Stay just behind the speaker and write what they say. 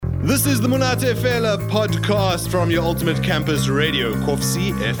This is the Monate Fela podcast from your ultimate campus radio,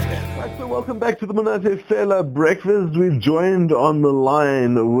 Kovsie FM. Right, so welcome back to the Monate Fela Breakfast. We've joined on the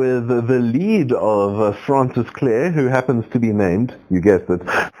line with the lead of Francis Clare, who happens to be named, you guessed it,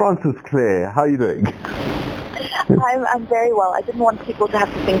 Francis Clare. How are you doing? I'm very well. I didn't want people to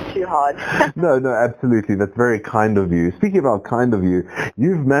have to think too hard. No, absolutely. That's very kind of you. Speaking about kind of you,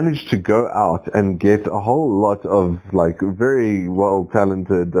 you've managed to go out and get a whole lot of very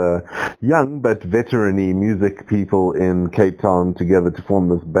well-talented, young but veteran-y music people in Cape Town together to form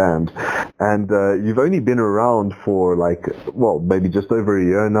this band. And you've only been around for maybe just over a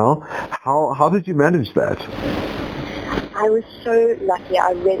year now. How did you manage that? I was so lucky.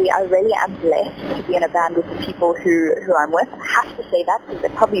 I really am blessed to be in a band with the people who I'm with. I have to say that because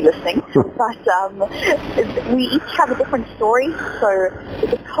they're probably listening. But we each have a different story. So the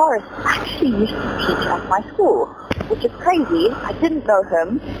guitarist actually used to teach at my school, which is crazy. I didn't know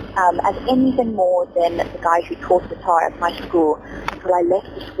him as anything more than the guy who taught guitar at my school until I left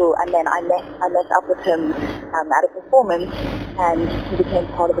the school, and then I met up with him at a performance, and he became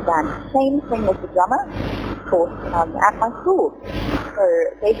part of the band. Same thing with the drummer. Taught at my school. So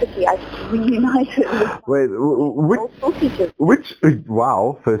basically I reunited with old school teachers.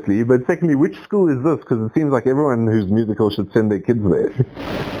 Wow, firstly, but secondly, which school is this? Because it seems like everyone who's musical should send their kids there.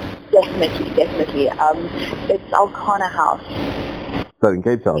 Definitely. It's Alcana House. So in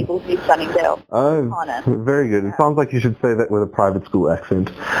Cape Town? Mapleview, Sunningdale. Oh, Alcana. Very good. It sounds like you should say that with a private school accent.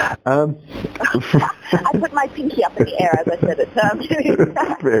 I put my pinky up in the air as I said it.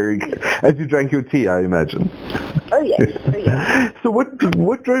 Very good. As you drank your tea, I imagine. Oh yes. So what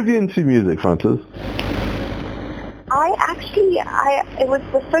drove you into music, Francis? It was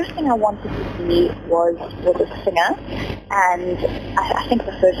the first thing I wanted to be was a singer, and I think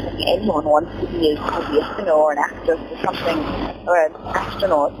the first thing anyone wants to be is to be a singer or an actress or something, or an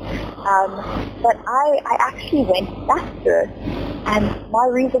astronaut. But I actually went back to it, and my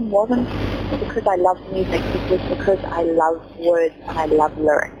reason wasn't because I loved music, it was because I love words and I love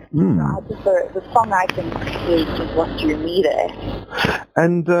lyrics. The songwriting create is what drew me there.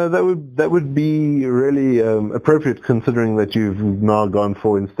 And that would be really appropriate, considering that you've now gone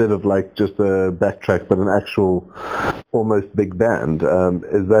for, instead of just a backtrack, but an actual almost big band.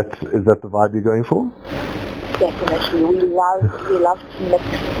 Is that the vibe you're going for? Definitely. We love to mix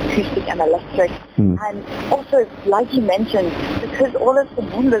acoustic and electric. And also, like you mentioned, because all of the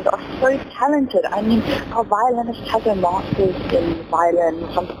members are so talented. I mean, our violinist has a master's in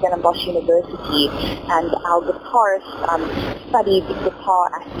violin from Stellenbosch University, and our guitarist studied guitar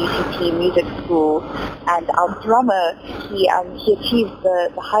at UCT Music School, and our drummer, he achieved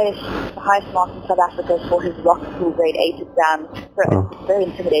the highest mark in South Africa for his rock school grade 8 exam. So it's very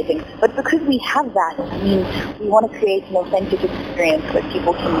intimidating. But because we have that, I mean, we want to create an authentic experience where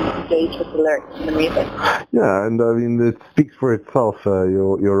people can engage with the lyrics and the music. Yeah, and I mean, it speaks for itself,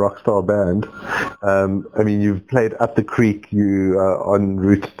 your rock star band. I mean, you've played Up the Creek, you are en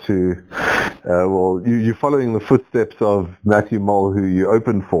route to, you're following the footsteps of Matthew Mole, who you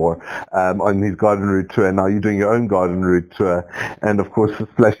opened for on his Garden Route tour, and now you're doing your own Garden Route tour, and of course, the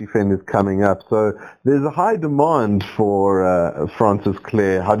Splashy Fen is coming up. So there's a high demand for Francis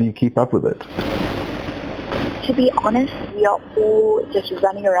Clare. How do you keep up with it? To be honest, we are all just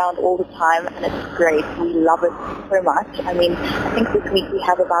running around all the time, and it's great. We love it so much. I mean, I think this week we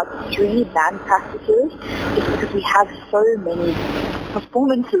have about 3 band practices, just because we have so many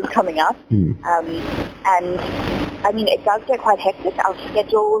performances coming up. And I mean, it does get quite hectic, our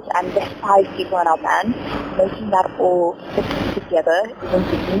schedules, and there's 5 people in our band. Making that all fit together isn't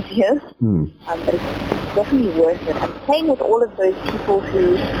the easiest, but it's definitely worth it. And playing with all of those people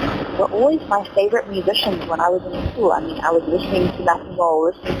who were always my favorite musicians when I was in school. I mean, I was listening to Matthew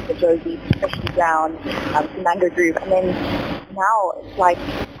Mole, listening to Josie, Ashley Brown, to Mango Groove, and then now it's like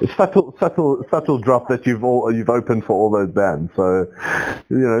it's subtle drop that you've opened for all those bands. So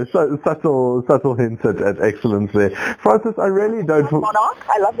subtle hints at excellence there. Francis, I really don't. Monarch,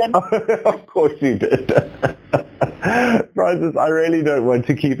 I love them. Of course you did. Francis, I really don't want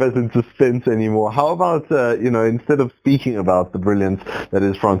to keep us in suspense anymore. How about, instead of speaking about the brilliance that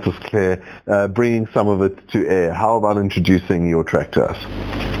is Francis Clare, bringing some of it to air, how about introducing your track to us?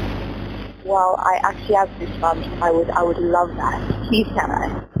 Well, I actually have goosebumps. I would love that. Please, can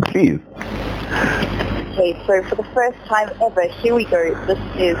I? Please. Okay, so for the first time ever, here we go. This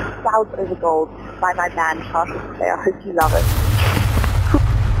is Clouds Over Gold by my band, Francis Clare. I hope you love it.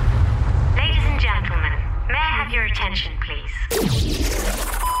 Ladies and gentlemen, may I have your attention, please?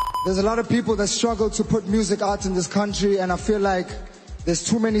 There's a lot of people that struggle to put music out in this country, and I feel like there's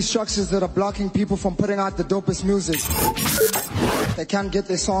too many structures that are blocking people from putting out the dopest music. They can't get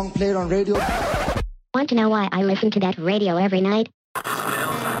their song played on radio. Want to know why I listen to that radio every night?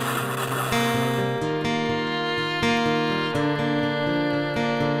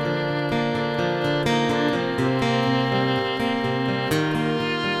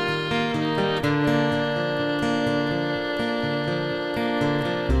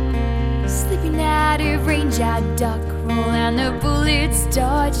 Slipping out of range, I duck, roll, and the bullets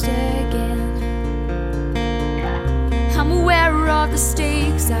dodged again. I'm aware of the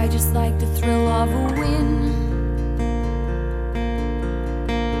stakes, I just like the thrill of a win.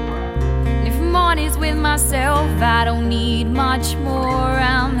 And if I'm honest with myself, I don't need much more.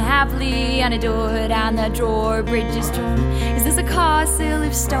 I'm happily unadored, and the drawbridge is drawn. Is this a castle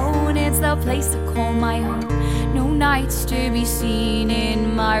of stone? It's the place I call my home. No nights to be seen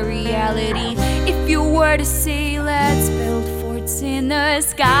in my reality. If you were to say, let's build forts in the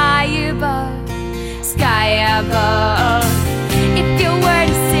sky above. Sky above. If you were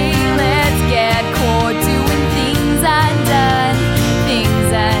to say, let's get caught doing things undone,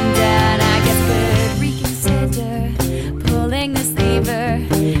 things undone, I guess could reconsider pulling this lever,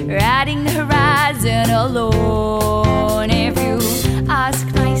 riding the horizon alone. If you ask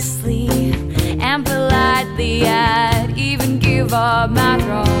nicely and politely, I'd even give up my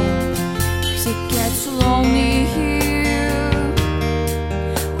throne, 'cause it gets lonely here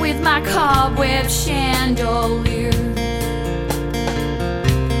with my cobweb chandelier.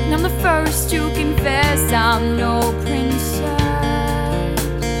 And I'm the first to confess I'm no princess.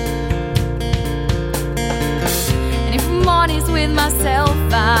 And if I'm honest with myself,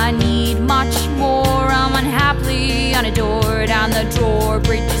 I need much more. I'm unhappily unadored, and the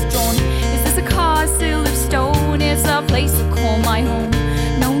drawbridge is drawn. Is this a castle of stone? It's a place I call my home.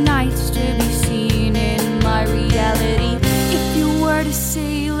 No nights to be seen in my reality. If you were to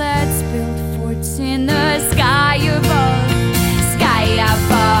say, let's build forts in the sky above, sky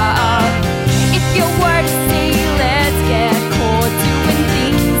above. If you were to say, let's get caught doing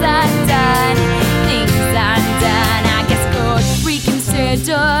things undone, things undone, I guess could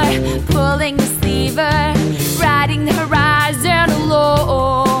reconsider pulling this lever, riding the horizon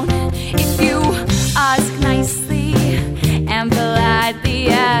alone. If you ask nicely and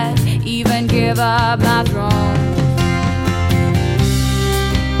politely, I'd even give up my throne.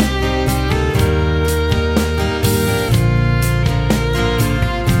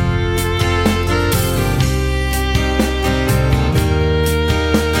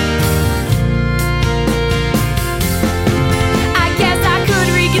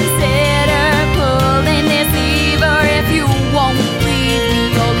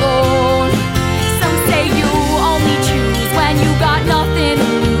 Nothing to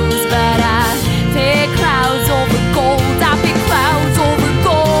lose, but I pick clouds over gold. I pick clouds over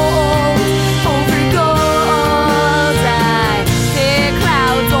gold, over gold. I pick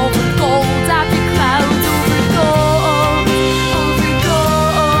clouds over gold. I pick clouds over gold, over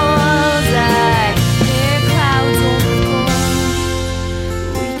gold. I pick clouds over gold.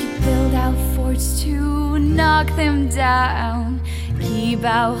 We could build our forts to knock them down, keep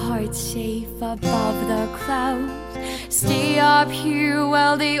our hearts safe above the clouds. Stay up here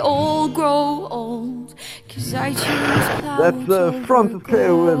while they all grow old, 'cause I choose clouds. That's Francis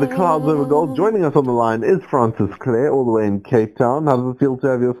Clare with The Clouds Over Gold. Joining us on the line is Francis Clare, all the way in Cape Town. How does it feel to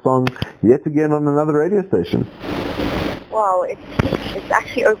have your song yet again on another radio station? Wow, it's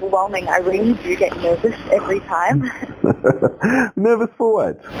actually overwhelming. I really do get nervous every time. Nervous for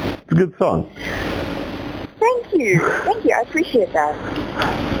what? It's a good song. Thank you. I appreciate that.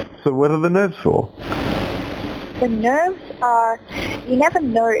 So what are the nerves for? The nerves are, you never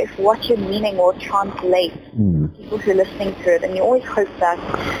know if what you're meaning will translate to people who are listening to it, and you always hope that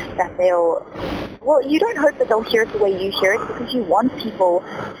they'll, well, you don't hope that they'll hear it the way you hear it, because you want people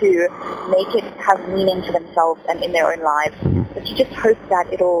to make it have meaning to themselves and in their own lives, but you just hope that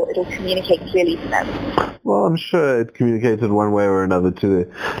it'll communicate clearly to them. Well, I'm sure it communicated one way or another to the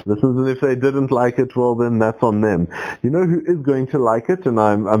listeners, and if they didn't like it, well, then that's on them. You know who is going to like it, and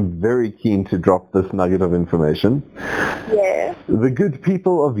I'm very keen to drop this nugget of information. Yeah. The good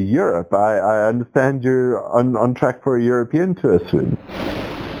people of Europe. I understand you're on track for a European tour soon.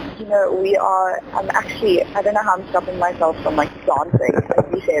 You know, we are, I don't know how I'm stopping myself from dancing as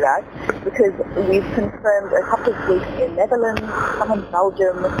we say that, because we've confirmed a couple of dates in Netherlands, some in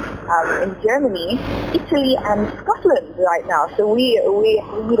Belgium, in Germany, Italy and Scotland right now. So we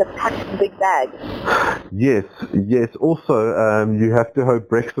need to pack some big bags. Yes. Also, you have to hope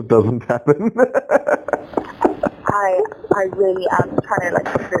Brexit doesn't happen. I really am trying to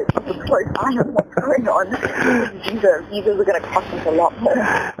keep a close eye on what's going on. Visas are going to cost us a lot more.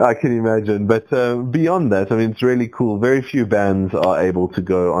 I can imagine, but beyond that, I mean, it's really cool. Very few bands are able to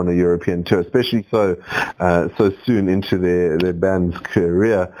go on a European tour, especially so soon into their band's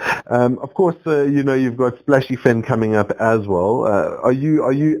career. Of course, you've got Splashy Fen coming up as well. Are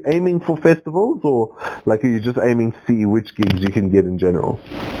you aiming for festivals, or are you just aiming to see which gigs you can get in general?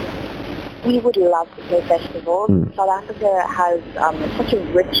 We would love to play festivals. South Africa has such a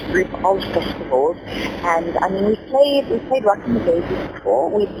rich group of festivals, and I mean we've played Rockin' the Daisies before.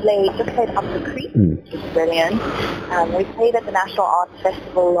 We just played Up the Creek, which is brilliant. We played at the National Arts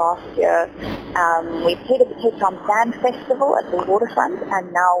Festival last year. We played at the Cape Town Band Festival at the Waterfront,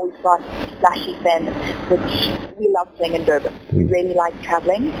 and now we've got Splashy Fen, which we love playing in Durban. We really like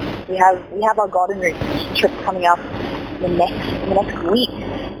traveling. We have our Garden Route trip coming up in the next week.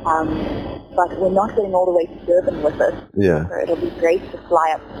 But we're not getting all the way to Durban with it. Yeah. So it'll be great to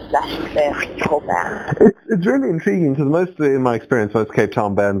fly up to Splashy Fen with the whole band. It's really intriguing because mostly in my experience, most Cape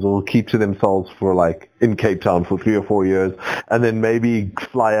Town bands will keep to themselves for in Cape Town for 3 or 4 years and then maybe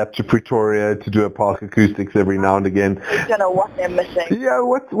fly up to Pretoria to do a park acoustics every now and again. I don't know what they're missing. Yeah,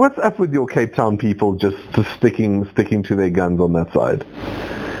 what's up with your Cape Town people just sticking to their guns on that side?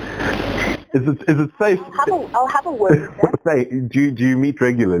 Is it safe? I'll have a word with them. Do you meet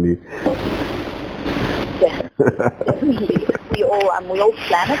regularly? Yes, definitely. We all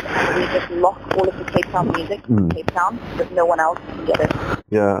plan it, and we just lock all of the Cape Town music in Cape Town, but no one else can get it.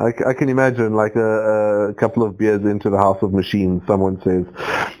 Yeah, I can imagine a couple of beers into the House of Machines, someone says,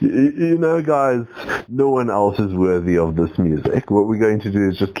 guys, no one else is worthy of this music. What we're going to do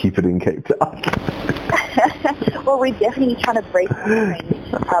is just keep it in Cape Town. Well, we're definitely trying to break the trend.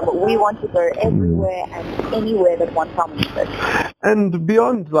 We want to go everywhere and anywhere that wants our music. And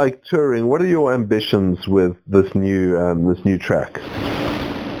beyond touring, what are your ambitions with this new track?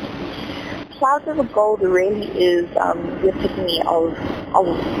 Clouds of Gold really is the epitome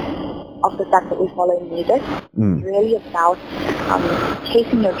of the fact that we follow music. It's really about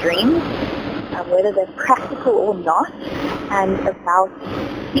chasing your dreams, whether they're practical or not, and about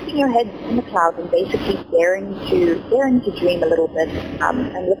keeping your head in the clouds and basically daring to dream a little bit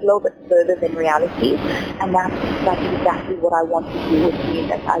and look a little bit further than reality. And that's exactly what I want to do with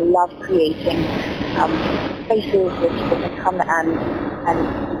music. I love creating spaces which can come and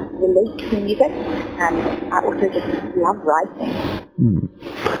relate to music, and I also just love writing.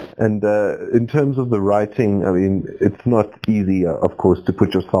 And in terms of the writing, I mean, it's not easy, of course, to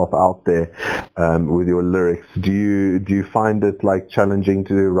put yourself out there with your lyrics. Do you find it challenging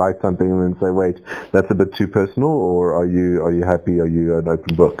to write something and then say, wait, that's a bit too personal, or are you happy? Are you an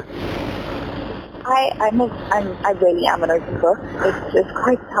open book? I really am an open book. It's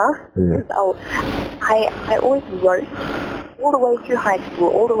quite tough. Yeah. I always wrote all the way through high school.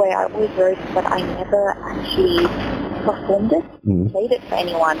 I always wrote, but I never actually performed it, played it for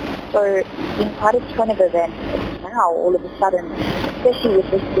anyone. So being invited to one of the events, now all of a sudden, especially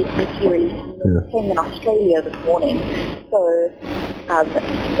with this big EP release, playing in Australia this morning. So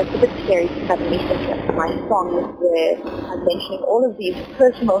it's a bit scary to suddenly think that my songs where I'm mentioning all of these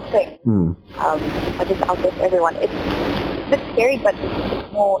personal things are just out there for everyone. It's a bit scary, but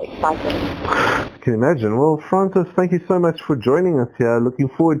it's more exciting. I can imagine. Well, Francis, thank you so much for joining us here. Looking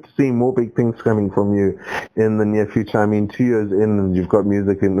forward to seeing more big things coming from you in the near future. I mean, 2 years in, and you've got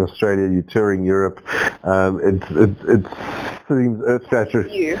music in Australia, you're touring Europe. It seems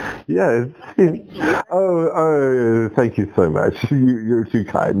earth-shattering. Yeah. Oh, thank you so much. You're too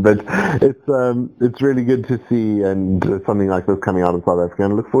kind. But it's really good to see and something like this coming out of South Africa.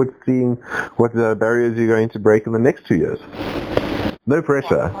 And I look forward to seeing what barriers you're going to break in the next 2 years. No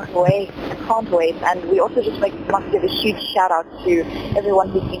pressure. I can't wait. And we also just must give a huge shout out to everyone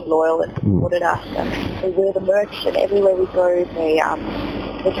who's been loyal and supported us. And they wear the merch, and everywhere we go,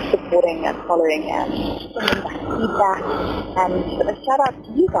 they're just supporting and following and sending back feedback. And a shout out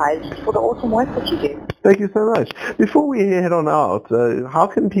to you guys for the awesome work that you do. Thank you so much. Before we head on out, how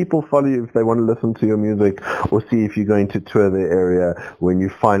can people follow you if they want to listen to your music or see if you're going to tour the area when you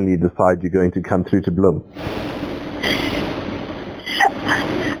finally decide you're going to come through to Bloem?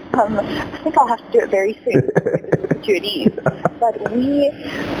 I think I'll have to do it very soon to at ease. But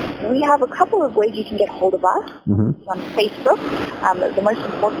we have a couple of ways you can get hold of us. On Facebook. The most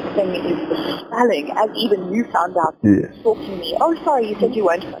important thing is the spelling, as even you found out stalking me. Oh, sorry, you said you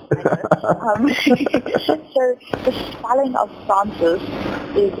weren't. So the spelling of Francis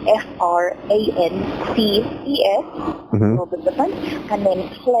is Frances, a little bit different. And then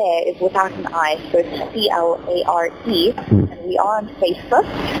Clare is without an I, so it's C-L-A-R-E. And we are on Facebook,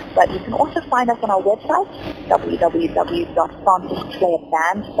 but you can also find us on our website,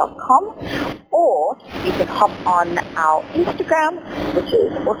 www.francesclareband.com, or you can hop on our Instagram, which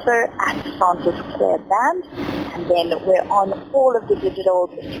is also at Frances Clare Band, and then we're on all of the digital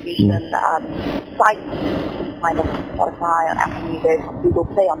distribution sites. You can find us on Spotify, on Apple Music, on Google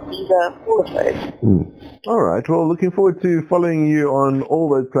Play, on Deezer, all of those. All right. Well, looking forward to following you on all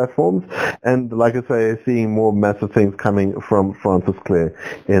those platforms, and like I say, seeing more massive things coming from Frances Clare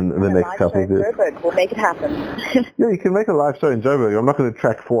in the next couple of years. Joburg. We'll make it happen. Yeah, you can make a live show in Joburg. I'm not going to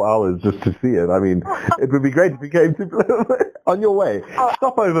track 4 hours just to see it. I mean, it would be great if you came to on your way.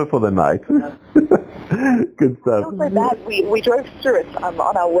 Stop over for the night. Good stuff. Not so bad. We drove through it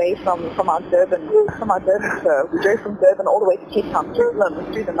on our way from our Durban show. We drove from Durban all the way to Cape Town through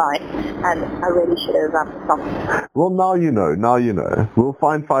the night, and I really should have stopped. Well, now you know. We'll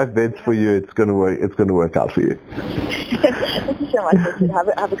find 5 beds for you. It's going to work out for you. Thank you so much.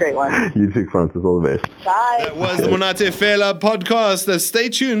 Have a great one. You too, Frances. All the best. Bye. That was the Monate Fela podcast. Stay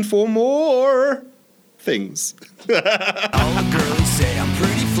tuned for more things. All the girls say I'm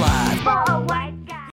pretty fly.